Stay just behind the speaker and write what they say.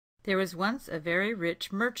There was once a very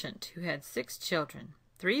rich merchant who had 6 children,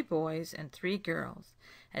 3 boys and 3 girls.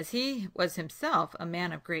 As he was himself a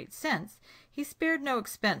man of great sense, he spared no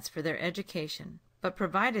expense for their education, but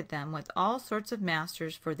provided them with all sorts of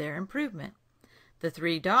masters for their improvement. The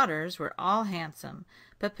 3 daughters were all handsome,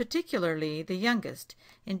 but particularly the youngest.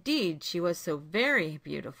 Indeed, she was so very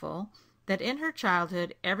beautiful that in her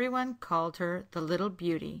childhood everyone called her the little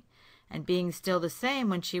beauty, and being still the same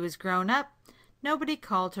when she was grown up, nobody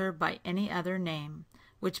called her by any other name,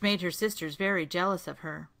 which made her sisters very jealous of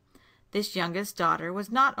her. This youngest daughter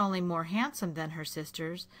was not only more handsome than her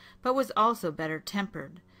sisters, but was also better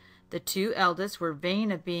tempered. The 2 eldest were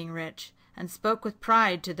vain of being rich, and spoke with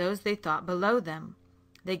pride to those they thought below them.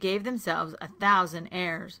 They gave themselves 1,000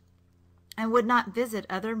 airs, and would not visit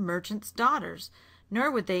other merchants' daughters, nor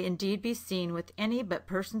would they indeed be seen with any but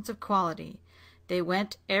persons of quality. They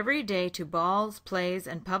went every day to balls, plays,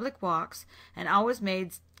 and public walks, and always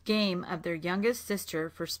made game of their youngest sister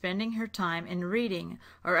for spending her time in reading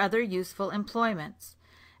or other useful employments.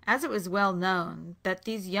 As it was well known that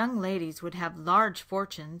these young ladies would have large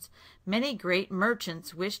fortunes, many great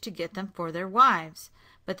merchants wished to get them for their wives,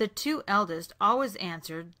 but the 2 eldest always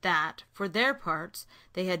answered that, for their parts,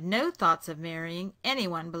 they had no thoughts of marrying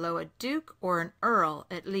anyone below a duke or an earl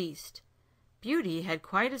at least. Beauty had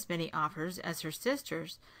quite as many offers as her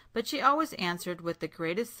sisters, but she always answered with the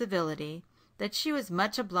greatest civility that she was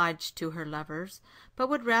much obliged to her lovers, but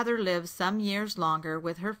would rather live some years longer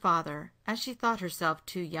with her father, as she thought herself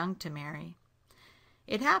too young to marry.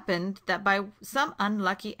 It happened that by some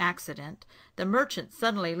unlucky accident the merchant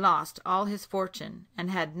suddenly lost all his fortune,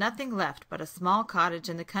 and had nothing left but a small cottage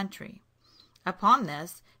in the country. Upon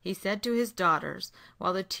this he said to his daughters,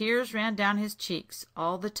 while the tears ran down his cheeks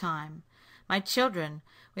all the time, "My children,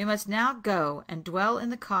 we must now go and dwell in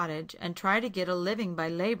the cottage, and try to get a living by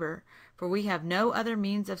labor, for we have no other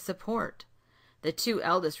means of support." The 2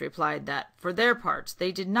 eldest replied that, for their parts,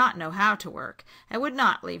 they did not know how to work, and would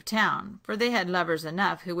not leave town, for they had lovers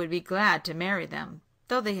enough who would be glad to marry them,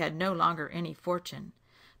 though they had no longer any fortune.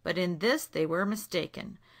 But in this they were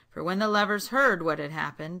mistaken, for when the lovers heard what had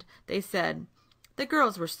happened, they said, "The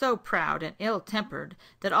girls were so proud and ill-tempered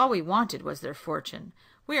that all we wanted was their fortune.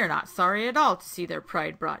 We are not sorry at all to see their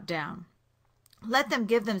pride brought down. Let them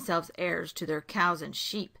give themselves heirs to their cows and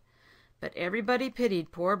sheep." But everybody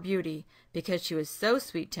pitied poor Beauty, because she was so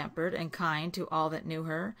sweet-tempered and kind to all that knew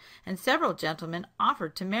her, and several gentlemen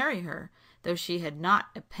offered to marry her, though she had not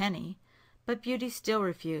a penny. But Beauty still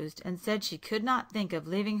refused, and said she could not think of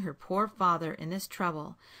leaving her poor father in this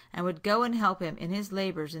trouble, and would go and help him in his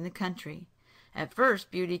labors in the country. At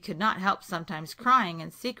first Beauty could not help sometimes crying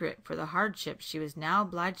in secret for the hardships she was now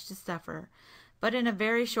obliged to suffer, but in a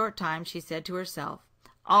very short time she said to herself,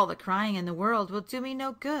 "All the crying in the world will do me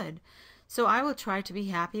no good, so I will try to be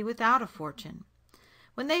happy without a fortune."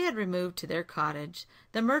 When they had removed to their cottage,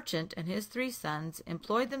 the merchant and his 3 sons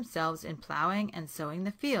employed themselves in plowing and sowing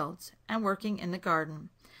the fields, and working in the garden.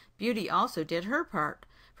 Beauty also did her part,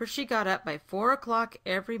 for she got up by 4 o'clock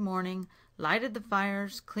every morning, lighted the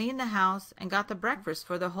fires, cleaned the house, and got the breakfast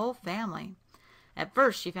for the whole family. At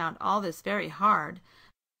first she found all this very hard,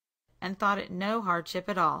 and thought it no hardship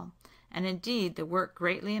at all, and indeed the work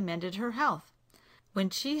greatly amended her health. When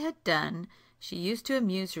she had done, she used to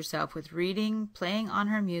amuse herself with reading, playing on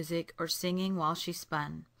her music, or singing while she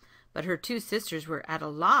spun. But her 2 sisters were at a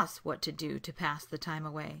loss what to do to pass the time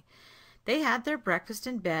away. They had their breakfast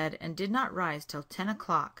in bed, and did not rise till 10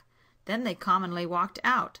 o'clock. Then they commonly walked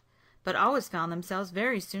out, but always found themselves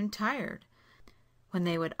very soon tired, when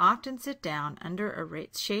they would often sit down under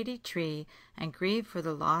a shady tree, and grieve for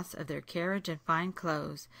the loss of their carriage and fine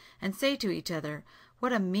clothes, and say to each other,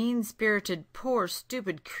 "What a mean-spirited, poor,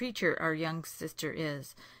 stupid creature our young sister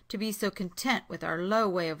is, to be so content with our low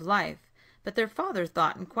way of life." But their father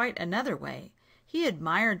thought in quite another way. He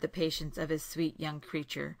admired the patience of his sweet young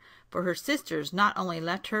creature, for her sisters not only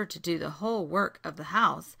left her to do the whole work of the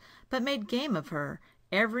house, but made game of her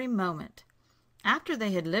every moment. After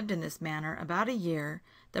they had lived in this manner about a year,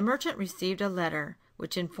 the merchant received a letter,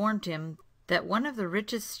 which informed him that one of the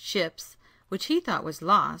richest ships, which he thought was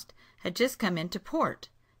lost, had just come into port.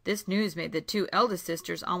 This news made the 2 eldest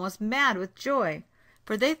sisters almost mad with joy,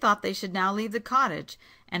 for they thought they should now leave the cottage,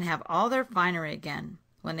 and have all their finery again.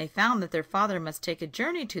 When they found that their father must take a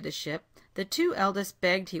journey to the ship, the 2 eldest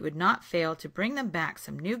begged he would not fail to bring them back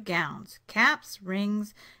some new gowns, caps,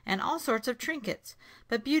 rings, and all sorts of trinkets.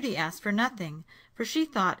 But Beauty asked for nothing, for she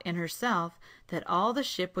thought in herself that all the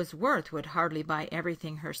ship was worth would hardly buy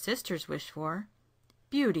everything her sisters wished for.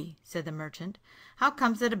 "Beauty," said the merchant, "how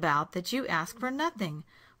comes it about that you ask for nothing?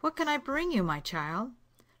 What can I bring you, my child?"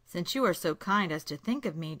 "Since you are so kind as to think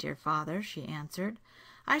of me, dear father," she answered,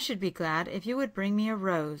 "I should be glad if you would bring me a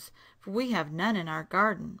rose, for we have none in our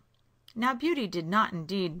garden." Now Beauty did not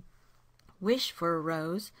indeed wish for a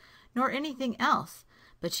rose, nor anything else,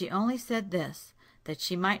 but she only said this, that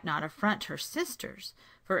she might not affront her sisters,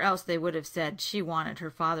 for else they would have said she wanted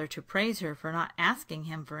her father to praise her for not asking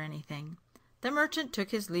him for anything. The merchant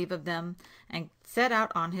took his leave of them and set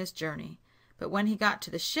out on his journey. But when he got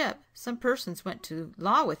to the ship, some persons went to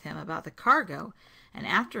law with him about the cargo, and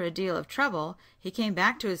after a deal of trouble he came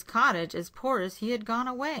back to his cottage as poor as he had gone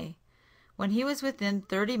away. When he was within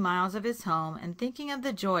 30 miles of his home, and thinking of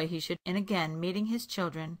the joy he should in again meeting his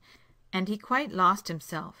children, and he quite lost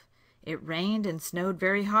himself. It rained and snowed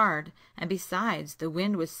very hard, and besides the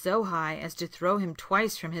wind was so high as to throw him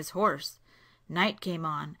twice from his horse. Night came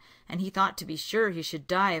on, and he thought to be sure he should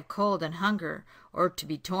die of cold and hunger, or to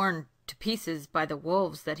be torn to pieces by the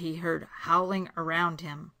wolves that he heard howling around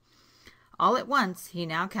him. All at once he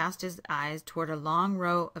now cast his eyes toward a long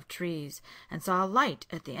row of trees, and saw a light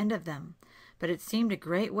at the end of them, but it seemed a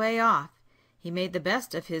great way off. He made the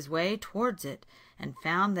best of his way towards it, and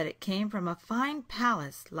found that it came from a fine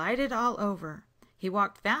palace, lighted all over. He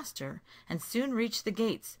walked faster, and soon reached the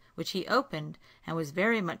gates, which he opened, and was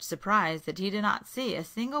very much surprised that he did not see a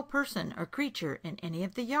single person or creature in any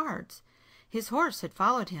of the yards. His horse had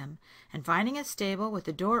followed him, and finding a stable with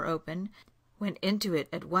the door open, went into it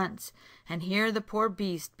at once, and here the poor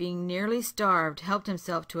beast, being nearly starved, helped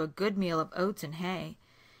himself to a good meal of oats and hay.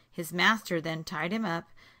 His master then tied him up,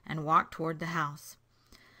 and walked toward the house,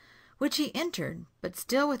 which he entered, but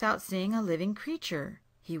still without seeing a living creature.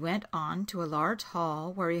 He went on to a large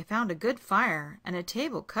hall, where he found a good fire, and a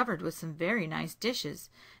table covered with some very nice dishes,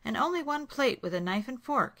 and only one plate with a knife and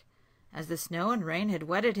fork. As the snow and rain had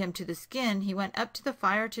wetted him to the skin, he went up to the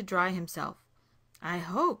fire to dry himself. "I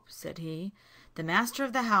hope," said he, "the master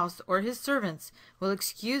of the house or his servants will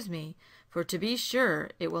excuse me, for to be sure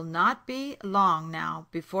it will not be long now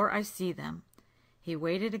before I see them." He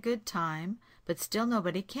waited a good time, but still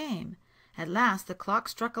nobody came. At last the clock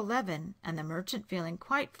struck 11, and the merchant, feeling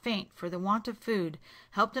quite faint for the want of food,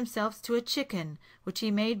 helped himself to a chicken, which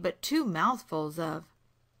he made but 2 mouthfuls of,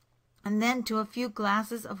 and then to a few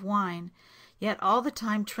glasses of wine, yet all the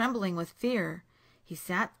time trembling with fear. He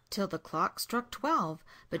sat till the clock struck 12,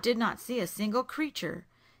 but did not see a single creature.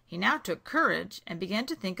 He now took courage, and began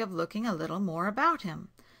to think of looking a little more about him.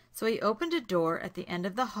 So he opened a door at the end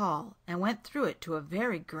of the hall, and went through it to a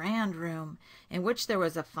very grand room, in which there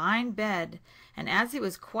was a fine bed, and as he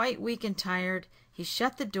was quite weak and tired, he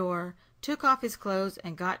shut the door, took off his clothes,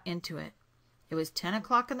 and got into it. It was 10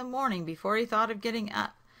 o'clock in the morning before he thought of getting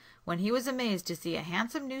up, when he was amazed to see a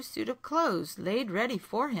handsome new suit of clothes laid ready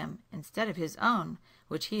for him, instead of his own,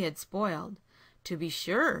 which he had spoiled. "To be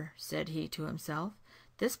sure," said he to himself,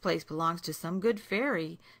 "this place belongs to some good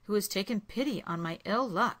fairy, who has taken pity on my ill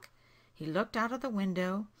luck." He looked out of the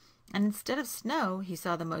window, and instead of snow he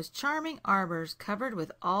saw the most charming arbors covered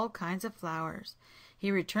with all kinds of flowers.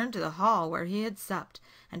 He returned to the hall where he had supped,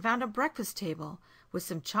 and found a breakfast table, with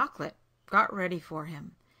some chocolate got ready for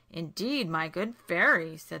him. "Indeed, my good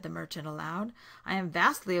fairy," said the merchant aloud, "I am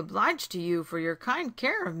vastly obliged to you for your kind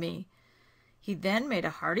care of me." He then made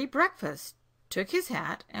a hearty breakfast, took his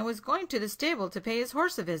hat, and was going to the stable to pay his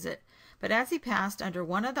horse a visit, but as he passed under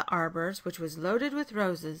one of the arbors, which was loaded with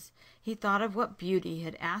roses, he thought of what Beauty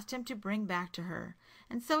had asked him to bring back to her,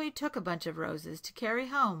 and so he took a bunch of roses to carry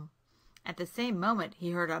home. At the same moment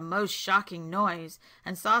he heard a most shocking noise,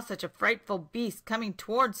 and saw such a frightful beast coming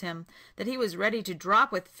towards him that he was ready to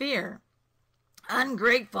drop with fear.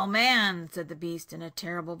 "Ungrateful man," said the beast in a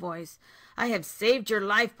terrible voice, "I have saved your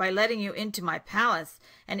life by letting you into my palace,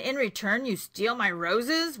 and in return you steal my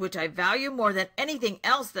roses, which I value more than anything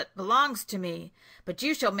else that belongs to me. But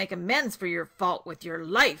you shall make amends for your fault with your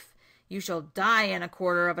life. You shall die in a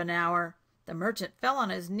quarter of an hour." The merchant fell on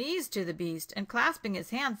his knees to the beast, and clasping his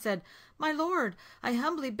hands said, "My lord, I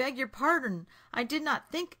humbly beg your pardon. I did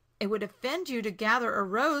not think it would offend you to gather a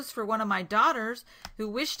rose for one of my daughters, who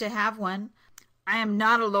wished to have one." "I am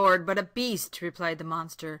not a lord, but a beast," replied the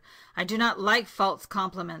monster. "I do not like false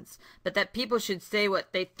compliments, but that people should say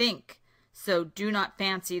what they think. So do not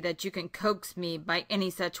fancy that you can coax me by any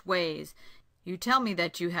such ways. You tell me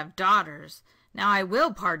that you have daughters. Now I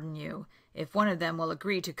will pardon you, if one of them will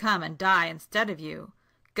agree to come and die instead of you.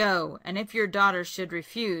 Go, and if your daughters should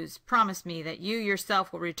refuse, promise me that you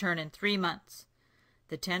yourself will return in 3 months."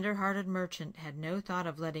 The tender-hearted merchant had no thought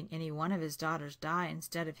of letting any one of his daughters die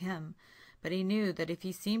instead of him, but he knew that if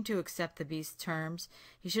he seemed to accept the beast's terms,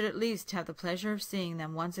 he should at least have the pleasure of seeing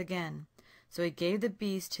them once again. So he gave the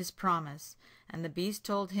beast his promise, and the beast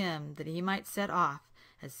told him that he might set off,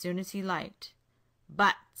 as soon as he liked.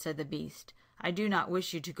 "But," said the Beast, "I do not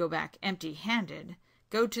wish you to go back empty-handed.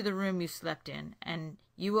 Go to the room you slept in, and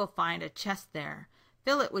you will find a chest there.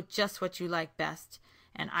 Fill it with just what you like best,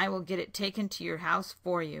 and I will get it taken to your house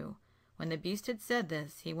for you." When the Beast had said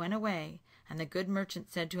this, he went away, and the good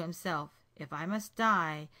merchant said to himself, "If I must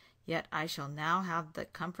die, yet I shall now have the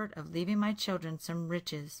comfort of leaving my children some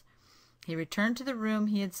riches." He returned to the room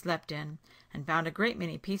he had slept in, and found a great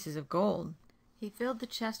many pieces of gold. He filled the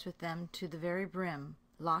chest with them to the very brim,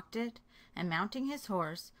 locked it, and mounting his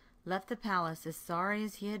horse, left the palace as sorry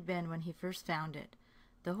as he had been when he first found it.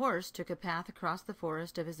 The horse took a path across the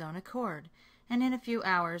forest of his own accord, and in a few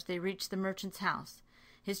hours they reached the merchant's house.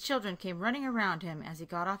 His children came running around him as he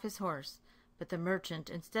got off his horse, but the merchant,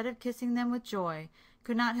 instead of kissing them with joy,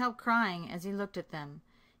 could not help crying as he looked at them.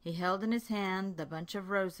 He held in his hand the bunch of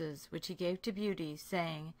roses, which he gave to Beauty,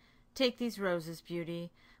 saying, "Take these roses,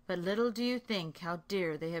 Beauty, but little do you think how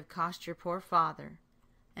dear they have cost your poor father."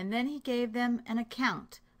 And then he gave them an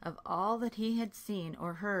account of all that he had seen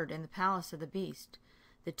or heard in the palace of the Beast.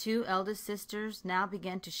 The two eldest sisters now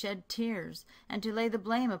began to shed tears and to lay the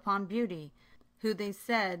blame upon Beauty, who they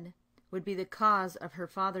said would be the cause of her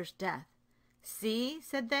father's death. "See,"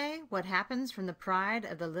 said they, "what happens from the pride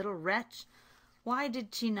of the little wretch. Why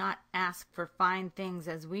did she not ask for fine things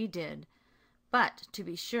as we did? But, to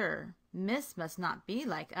be sure, Miss must not be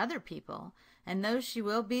like other people, and though she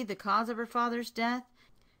will be the cause of her father's death,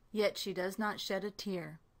 yet she does not shed a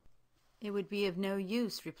tear." "It would be of no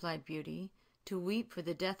use," replied Beauty, "to weep for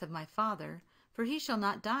the death of my father, for he shall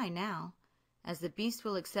not die now. As the Beast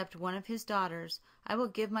will accept one of his daughters, I will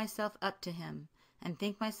give myself up to him, and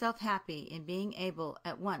think myself happy in being able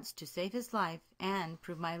at once to save his life and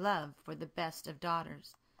prove my love for the best of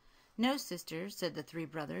daughters." "No, sister," said the three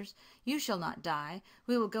brothers, "you shall not die.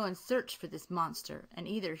 We will go and search for this monster, and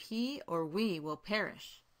either he or we will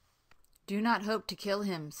perish." "Do not hope to kill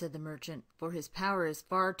him," said the merchant, "for his power is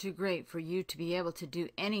far too great for you to be able to do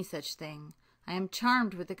any such thing. I am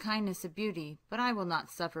charmed with the kindness of Beauty, but I will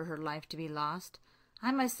not suffer her life to be lost.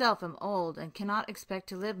 I myself am old and cannot expect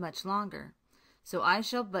to live much longer. So I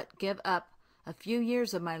shall but give up a few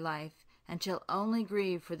years of my life, and shall only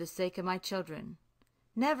grieve for the sake of my children."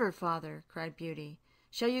 "Never, father," cried Beauty,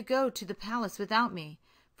 "shall you go to the palace without me,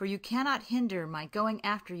 for you cannot hinder my going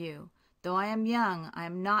after you. Though I am young, I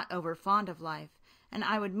am not over fond of life, and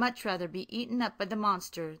I would much rather be eaten up by the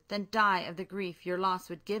monster than die of the grief your loss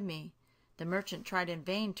would give me." The merchant tried in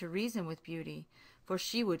vain to reason with Beauty, for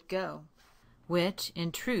she would go, which,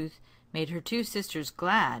 in truth, made her two sisters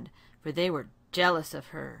glad, for they were jealous of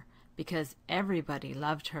her, because everybody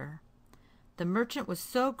loved her. The merchant was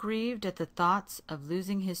so grieved at the thoughts of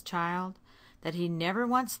losing his child that he never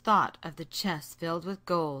once thought of the chest filled with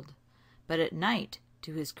gold, but at night,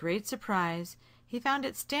 to his great surprise, he found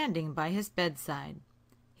it standing by his bedside.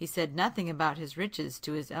 He said nothing about his riches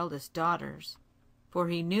to his eldest daughters, for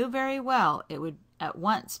he knew very well it would at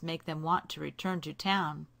once make them want to return to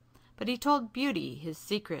town, but he told Beauty his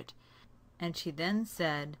secret, and she then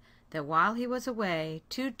said that while he was away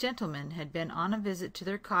 2 gentlemen had been on a visit to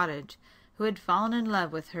their cottage who had fallen in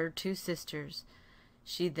love with her 2 sisters.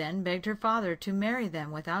 She then begged her father to marry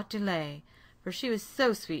them without delay, for she was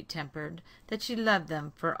so sweet-tempered that she loved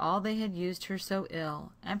them for all they had used her so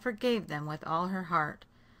ill, and forgave them with all her heart.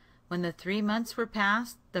 When the 3 months were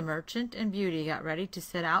past, the merchant and Beauty got ready to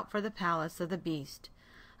set out for the palace of the Beast.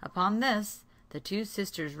 Upon this, the 2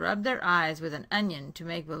 sisters rubbed their eyes with an onion to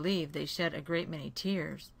make believe they shed a great many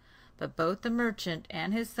tears. But both the merchant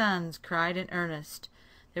and his sons cried in earnest.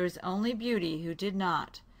 There was only Beauty who did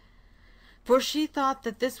not, for she thought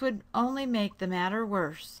that this would only make the matter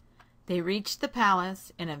worse. They reached the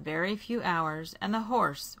palace in a very few hours, and the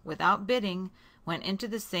horse, without bidding, went into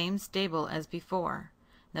the same stable as before.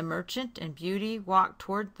 The merchant and Beauty walked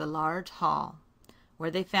toward the large hall, where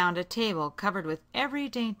they found a table covered with every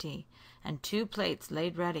dainty, and 2 plates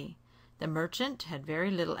laid ready. The merchant had very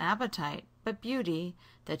little appetite, but Beauty,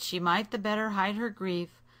 that she might the better hide her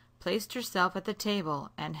grief, placed herself at the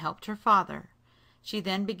table and helped her father. She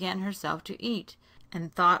then began herself to eat,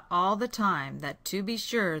 and thought all the time that to be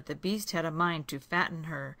sure the Beast had a mind to fatten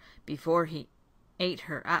her before he ate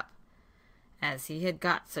her up, as he had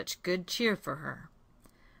got such good cheer for her.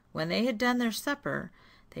 When they had done their supper,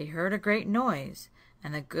 they heard a great noise,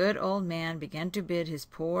 and the good old man began to bid his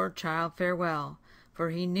poor child farewell,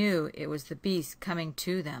 for he knew it was the Beast coming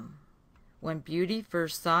to them. When Beauty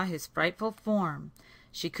first saw his frightful form,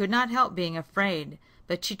 she could not help being afraid,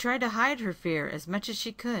 but she tried to hide her fear as much as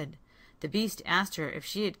she could. The Beast asked her if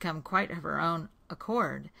she had come quite of her own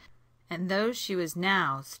accord, and though she was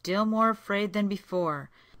now still more afraid than before,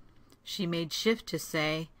 she made shift to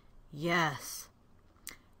say, "Yes."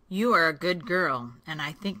 "You are a good girl, and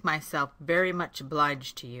I think myself very much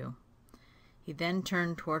obliged to you." He then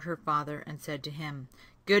turned toward her father and said to him,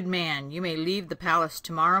 "Good man, you may leave the palace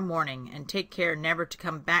tomorrow morning, and take care never to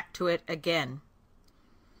come back to it again."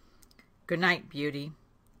 "Good night, Beauty."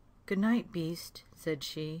 "Good night, Beast," said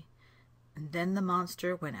she, and then the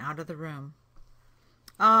monster went out of the room.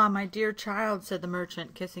 "Ah, my dear child," said the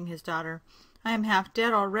merchant, kissing his daughter, "I am half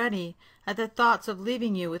dead already at the thoughts of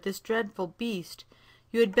leaving you with this dreadful beast.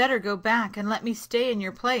 You had better go back and let me stay in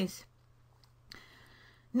your place."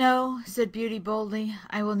 "No," said Beauty boldly,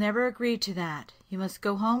 "I will never agree to that. You must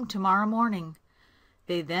go home tomorrow morning."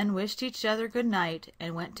 They then wished each other good night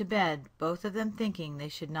and went to bed, both of them thinking they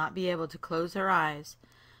should not be able to close their eyes.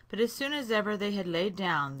 But as soon as ever they had laid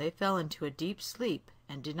down, they fell into a deep sleep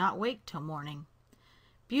and did not wake till morning.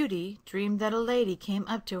 Beauty dreamed that a lady came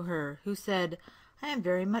up to her, who said, "I am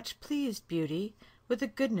very much pleased, Beauty, with the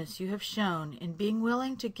goodness you have shown in being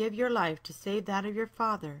willing to give your life to save that of your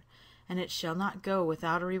father, and it shall not go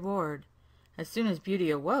without a reward." As soon as Beauty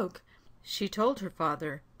awoke, she told her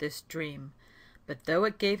father this dream, but though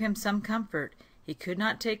it gave him some comfort, he could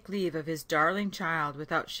not take leave of his darling child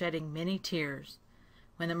without shedding many tears.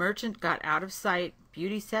 When the merchant got out of sight,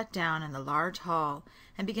 Beauty sat down in the large hall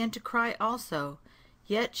and began to cry also,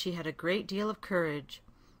 yet she had a great deal of courage,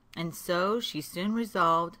 and so she soon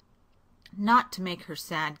resolved not to make her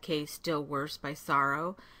sad case still worse by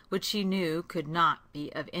sorrow, which she knew could not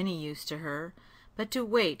be of any use to her, but to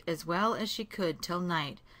wait as well as she could till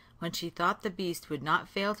night, when she thought the beast would not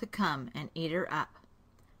fail to come and eat her up.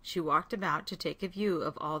 She walked about to take a view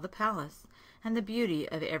of all the palace, and the beauty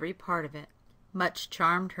of every part of it much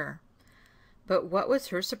charmed her. But what was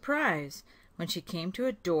her surprise when she came to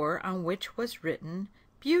a door on which was written,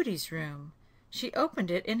 "Beauty's Room." She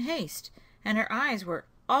opened it in haste, and her eyes were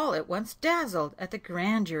all at once dazzled at the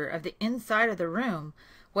grandeur of the inside of the room.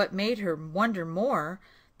 What made her wonder more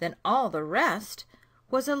than all the rest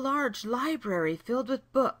was a large library filled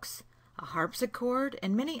with books, a harpsichord,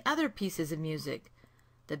 and many other pieces of music.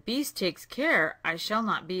 "The beast takes care I shall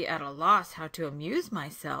not be at a loss how to amuse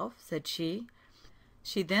myself," said she.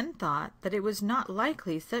 She then thought that it was not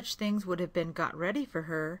likely such things would have been got ready for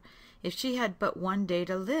her if she had but one day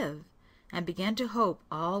to live, and began to hope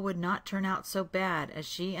all would not turn out so bad as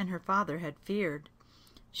she and her father had feared.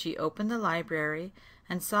 She opened the library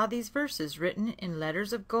and saw these verses written in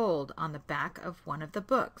letters of gold on the back of one of the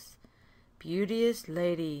books. "Beauteous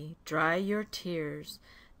lady, dry your tears.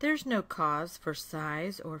 There's no cause for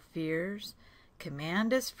sighs or fears.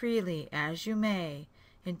 Command as freely as you may.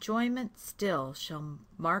 Enjoyment still shall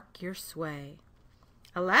mark your sway."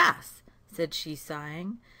 "Alas," said she,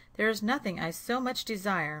 sighing, "there is nothing I so much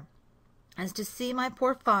desire as to see my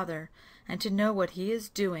poor father, and to know what he is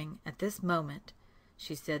doing at this moment."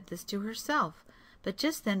 She said this to herself, but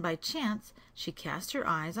just then by chance she cast her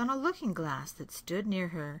eyes on a looking-glass that stood near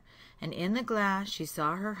her, and in the glass she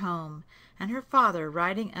saw her home, and her father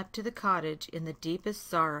riding up to the cottage in the deepest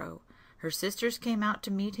sorrow. Her sisters came out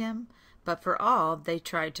to meet him, but for all they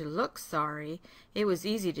tried to look sorry, it was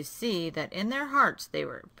easy to see that in their hearts they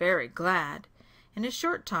were very glad. In a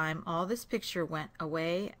short time all this picture went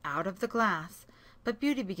away out of the glass, but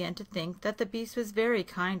Beauty began to think that the beast was very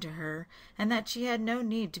kind to her, and that she had no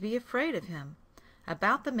need to be afraid of him.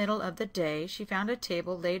 About the middle of the day she found a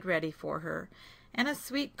table laid ready for her, and a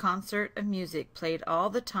sweet concert of music played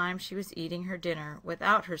all the time she was eating her dinner,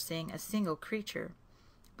 without her seeing a single creature.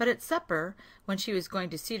 But at supper, when she was going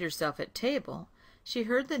to seat herself at table, she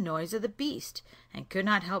heard the noise of the beast, and could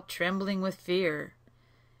not help trembling with fear.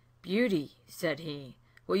 "Beauty," said he,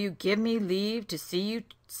 "will you give me leave to see you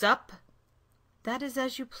sup?" "That is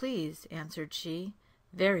as you please," answered she,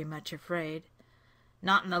 very much afraid.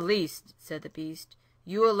 "Not in the least," said the beast.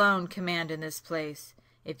 "You alone command in this place.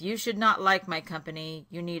 If you should not like my company,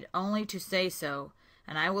 you need only to say so,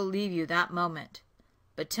 and I will leave you that moment.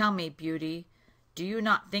 But tell me, Beauty, do you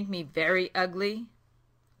not think me very ugly?"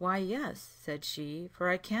 "Why, yes," said she, "for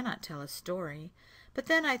I cannot tell a story. But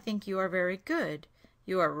then I think you are very good."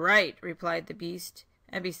 "You are right," replied the beast,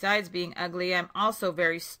 "and besides being ugly, I am also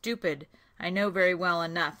very stupid. I know very well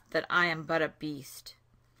enough that I am but a beast."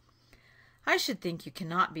 "I should think you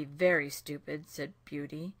cannot be very stupid," said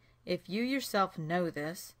Beauty, "if you yourself know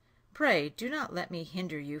this. Pray do not let me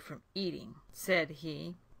hinder you from eating," said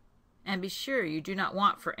he, "and be sure you do not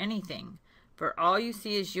want for anything, for all you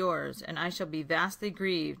see is yours, and I shall be vastly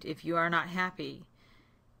grieved if you are not happy."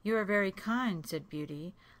 "You are very kind," said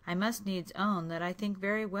Beauty. "I must needs own that I think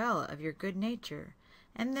very well of your good nature,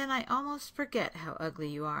 and then I almost forget how ugly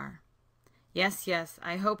you are." Yes, yes,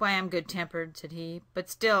 I hope I am good-tempered, said he, but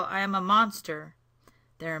still I am a monster.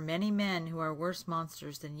 There are many men who are worse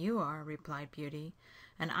monsters than you are, replied Beauty,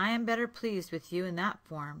 and I am better pleased with you in that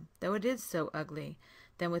form, though it is so ugly,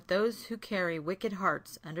 than with those who carry wicked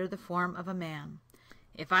hearts under the form of a man.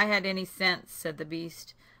 If I had any sense, said the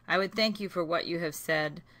Beast, I would thank you for what you have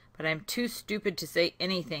said, but I am too stupid to say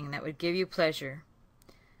anything that would give you pleasure.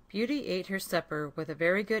 Beauty ate her supper with a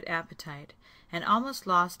very good appetite, and almost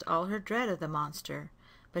lost all her dread of the monster,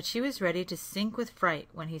 but she was ready to sink with fright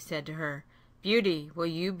when he said to her, Beauty, will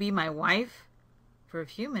you be my wife? For a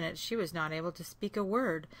few minutes she was not able to speak a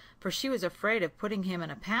word, for she was afraid of putting him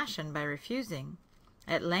in a passion by refusing.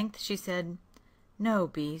 At length she said, No,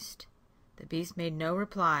 Beast. The Beast made no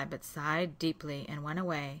reply, but sighed deeply and went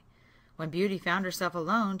away. When Beauty found herself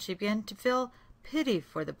alone, she began to feel pity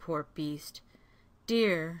for the poor Beast.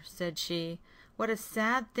 Dear, said she, what a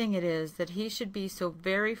sad thing it is that he should be so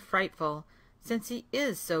very frightful, since he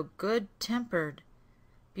is so good-tempered.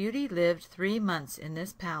 Beauty lived 3 months in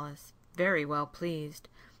this palace, very well pleased.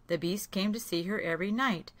 The Beast came to see her every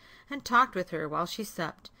night, and talked with her while she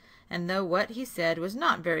supped, and though what he said was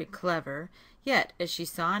not very clever, yet as she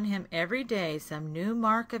saw in him every day some new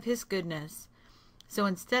mark of his goodness, so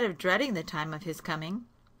instead of dreading the time of his coming,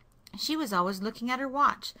 she was always looking at her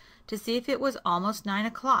watch to see if it was almost 9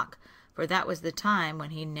 o'clock, for that was the time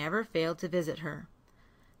when he never failed to visit her.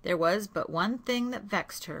 There was but one thing that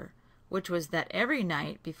vexed her, which was that every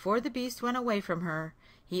night before the Beast went away from her,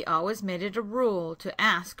 he always made it a rule to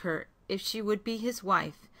ask her if she would be his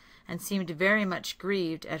wife, and seemed very much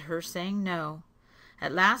grieved at her saying no.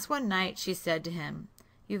 At last one night she said to him,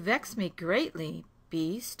 You vex me greatly,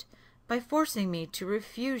 Beast, by forcing me to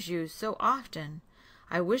refuse you so often.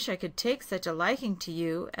 I wish I could take such a liking to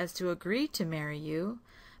you as to agree to marry you,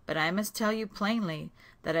 but I must tell you plainly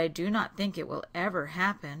that I do not think it will ever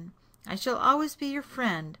happen. I shall always be your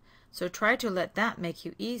friend, so try to let that make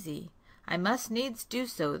you easy. I must needs do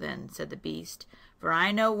so then, said the Beast, for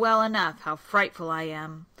I know well enough how frightful I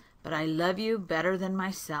am, but I love you better than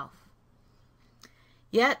myself.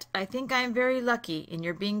 Yet I think I am very lucky in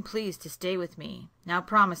your being pleased to stay with me. Now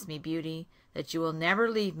promise me, Beauty, that you will never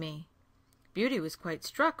leave me. Beauty was quite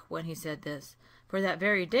struck when he said this, for that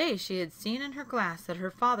very day she had seen in her glass that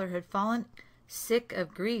her father had fallen sick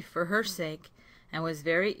of grief for her sake, and was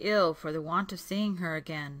very ill for the want of seeing her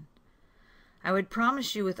again. I would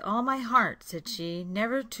promise you with all my heart, said she,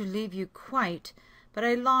 never to leave you quite, but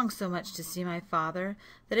I long so much to see my father,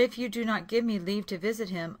 that if you do not give me leave to visit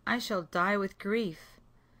him, I shall die with grief.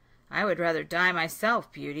 I would rather die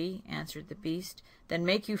myself, Beauty, answered the Beast, than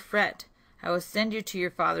make you fret. I will send you to your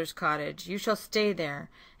father's cottage. You shall stay there,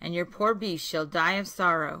 and your poor Beast shall die of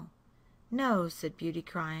sorrow. No, said Beauty,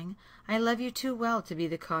 crying, I love you too well to be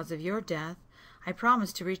the cause of your death. I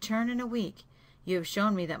promise to return in a week. You have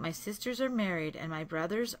shown me that my sisters are married, and my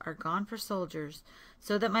brothers are gone for soldiers,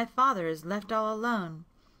 so that my father is left all alone.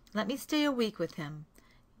 Let me stay a week with him.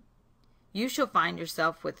 You shall find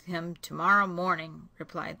yourself with him tomorrow morning,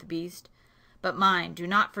 replied the Beast. But mind, do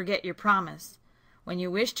not forget your promise. When you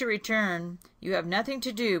wish to return, you have nothing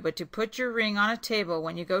to do but to put your ring on a table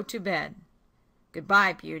when you go to bed.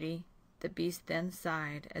 Goodbye, Beauty. The Beast then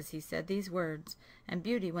sighed as he said these words, and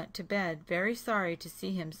Beauty went to bed, very sorry to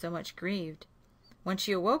see him so much grieved. When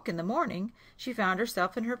she awoke in the morning, she found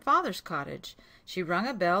herself in her father's cottage. She rung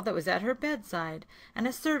a bell that was at her bedside, and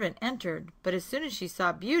a servant entered, but as soon as she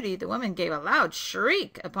saw Beauty, the woman gave a loud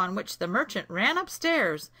shriek, upon which the merchant ran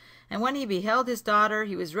upstairs, and when he beheld his daughter,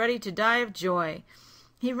 he was ready to die of joy.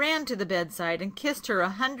 He ran to the bedside and kissed her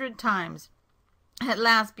 100 times. At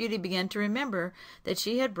last Beauty began to remember that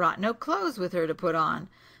she had brought no clothes with her to put on,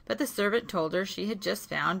 but the servant told her she had just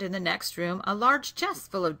found in the next room a large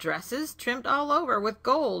chest full of dresses, trimmed all over with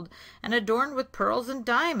gold, and adorned with pearls and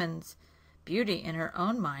diamonds. Beauty, in her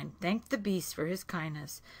own mind, thanked the Beast for his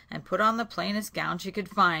kindness, and put on the plainest gown she could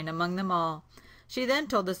find among them all. She then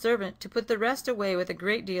told the servant to put the rest away with a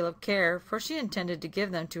great deal of care, for she intended to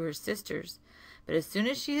give them to her sisters. But as soon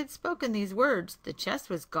as she had spoken these words, the chest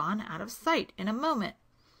was gone out of sight in a moment.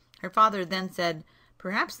 Her father then said,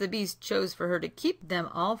 Perhaps the Beast chose for her to keep them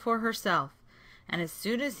all for herself. And as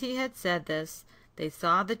soon as he had said this, they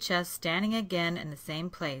saw the chest standing again in the same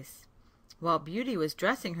place. While Beauty was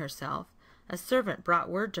dressing herself, a servant brought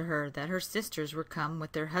word to her that her sisters were come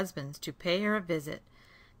with their husbands to pay her a visit.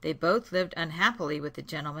 They both lived unhappily with the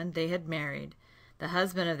gentleman they had married. The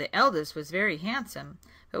husband of the eldest was very handsome,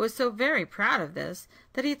 but was so very proud of this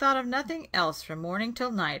that he thought of nothing else from morning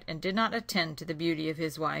till night, and did not attend to the beauty of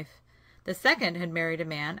his wife. The second had married a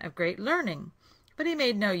man of great learning, but he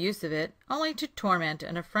made no use of it, only to torment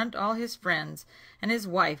and affront all his friends and his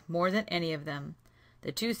wife more than any of them.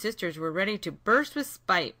 The two sisters were ready to burst with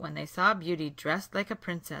spite when they saw Beauty dressed like a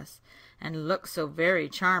princess, and look so very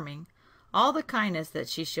charming. All the kindness that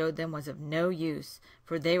she showed them was of no use,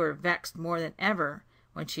 for they were vexed more than ever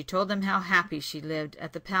when she told them how happy she lived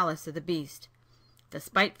at the palace of the Beast. The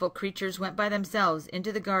spiteful creatures went by themselves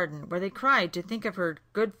into the garden, where they cried to think of her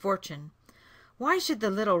good fortune. "Why should the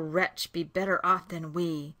little wretch be better off than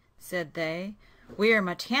we?" said they. "We are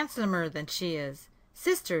much handsomer than she is."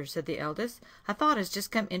 "Sister," said the eldest, "a thought has just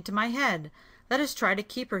come into my head. Let us try to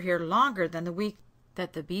keep her here longer than the week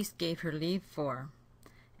that the Beast gave her leave for,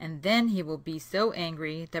 and then he will be so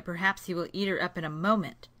angry that perhaps he will eat her up in a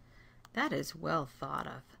moment." "That is well thought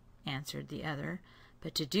of," answered the other,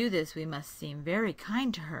 "but to do this we must seem very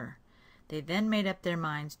kind to her." They then made up their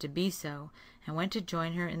minds to be so, and went to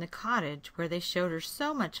join her in the cottage, where they showed her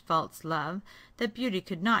so much false love that Beauty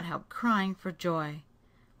could not help crying for joy.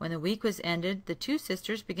 When the week was ended, the two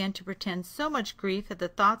sisters began to pretend so much grief at the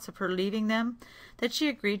thoughts of her leaving them that she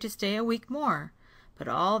agreed to stay a week more. But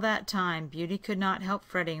all that time Beauty could not help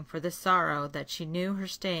fretting for the sorrow that she knew her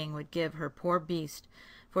staying would give her poor Beast,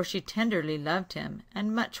 for she tenderly loved him,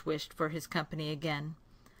 and much wished for his company again.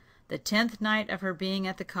 The 10th night of her being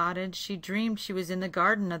at the cottage, she dreamed she was in the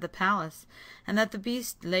garden of the palace, and that the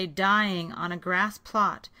Beast lay dying on a grass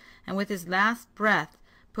plot, and with his last breath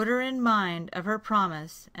put her in mind of her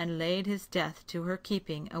promise, and laid his death to her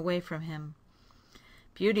keeping away from him.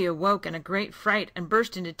 Beauty awoke in a great fright, and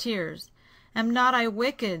burst into tears. "Am not I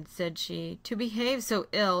wicked," said she, "to behave so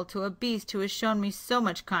ill to a beast who has shown me so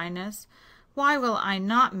much kindness? Why will I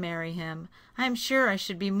not marry him? I am sure I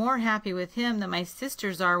should be more happy with him than my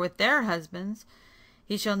sisters are with their husbands.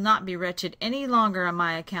 He shall not be wretched any longer on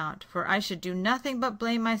my account, for I should do nothing but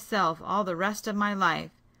blame myself all the rest of my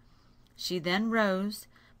life." She then rose,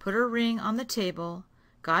 put her ring on the table,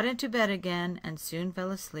 got into bed again, and soon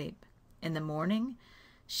fell asleep. In the morning,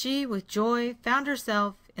 she with joy found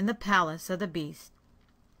herself in the palace of the Beast.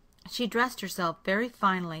 She dressed herself very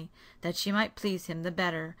finely, that she might please him the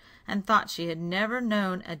better, and thought she had never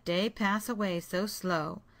known a day pass away so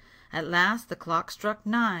slow. At last the clock struck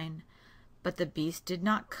 9, but the Beast did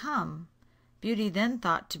not come. Beauty then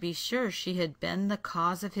thought to be sure she had been the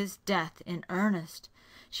cause of his death in earnest.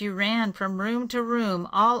 She ran from room to room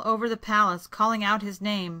all over the palace, calling out his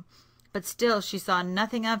name, but still she saw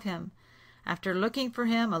nothing of him. After looking for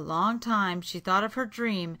him a long time, she thought of her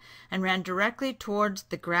dream, and ran directly towards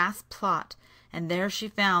the grass plot, and there she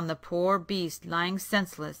found the poor Beast lying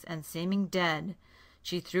senseless and seeming dead.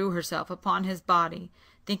 She threw herself upon his body,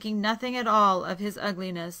 thinking nothing at all of his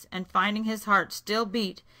ugliness, and finding his heart still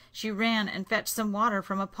beat, she ran and fetched some water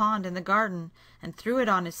from a pond in the garden, and threw it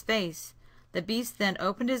on his face. The Beast then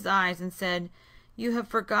opened his eyes and said, "You have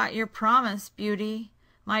forgot your promise, Beauty.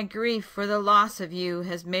 My grief for the loss of you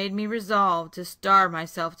has made me resolve to starve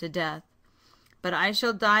myself to death. But I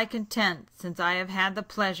shall die content, since I have had the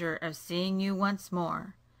pleasure of seeing you once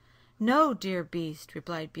more." "No, dear Beast,"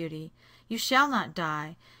 replied Beauty, "you shall not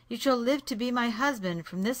die. You shall live to be my husband.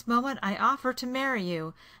 From this moment I offer to marry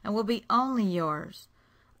you, and will be only yours."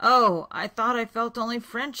 "Oh, I thought I felt only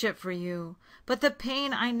friendship for you, but the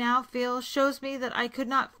pain I now feel shows me that I could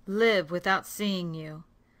not live without seeing you."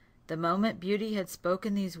 The moment Beauty had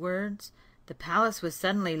spoken these words, the palace was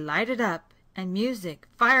suddenly lighted up, and music,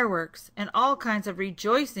 fireworks, and all kinds of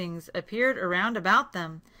rejoicings appeared around about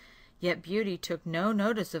them. Yet Beauty took no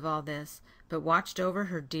notice of all this, but watched over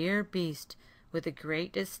her dear Beast with the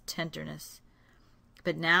greatest tenderness.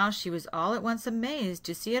 But now she was all at once amazed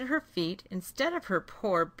to see at her feet, instead of her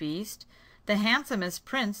poor Beast, the handsomest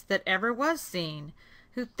prince that ever was seen,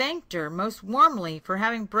 who thanked her most warmly for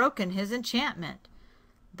having broken his enchantment.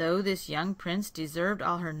 Though this young prince deserved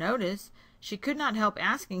all her notice, she could not help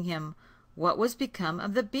asking him what was become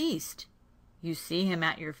of the Beast. "You see him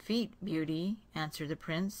at your feet, Beauty," answered the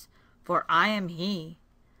prince, "for I am he.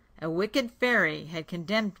 A wicked fairy had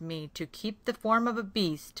condemned me to keep the form of a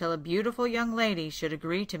beast till a beautiful young lady should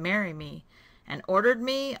agree to marry me, and ordered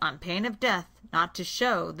me, on pain of death, not to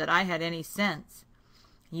show that I had any sense.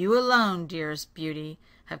 You alone, dearest Beauty,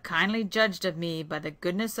 have kindly judged of me by the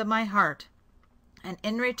goodness of my heart, and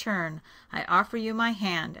in return I offer you my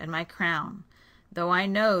hand and my crown, though I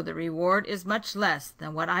know the reward is much less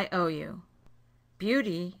than what I owe you."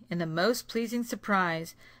 Beauty, in the most pleasing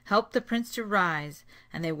surprise, helped the prince to rise,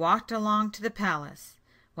 and they walked along to the palace,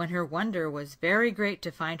 when her wonder was very great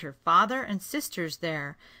to find her father and sisters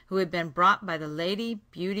there, who had been brought by the lady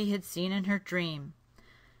Beauty had seen in her dream.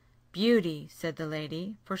 "Beauty," said the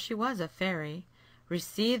lady, for she was a fairy,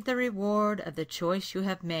 "receive the reward of the choice you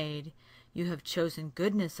have made. You have chosen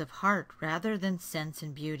goodness of heart rather than sense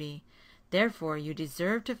and beauty. Therefore you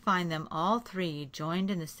deserve to find them all three joined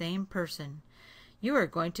in the same person. You are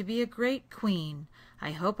going to be a great queen.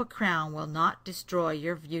 I hope a crown will not destroy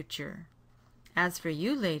your future." "As for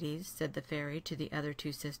you, ladies," said the fairy to the other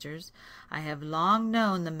two sisters, "I have long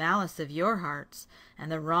known the malice of your hearts, and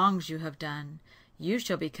the wrongs you have done. You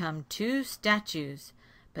shall become two statues,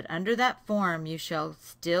 but under that form you shall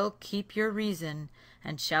still keep your reason,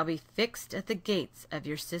 and shall be fixed at the gates of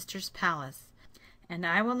your sister's palace. And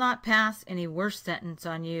I will not pass any worse sentence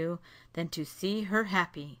on you than to see her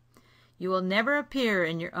happy. You will never appear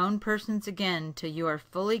in your own persons again till you are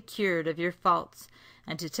fully cured of your faults,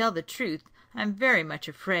 and to tell the truth, I am very much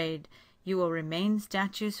afraid you will remain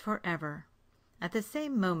statues forever." At the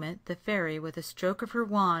same moment the fairy, with a stroke of her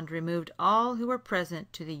wand, removed all who were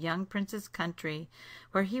present to the young prince's country,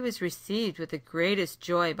 where he was received with the greatest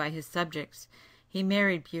joy by his subjects. He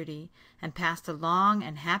married Beauty, and passed a long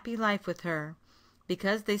and happy life with her,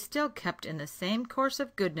 because they still kept in the same course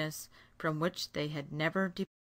of goodness from which they had never departed.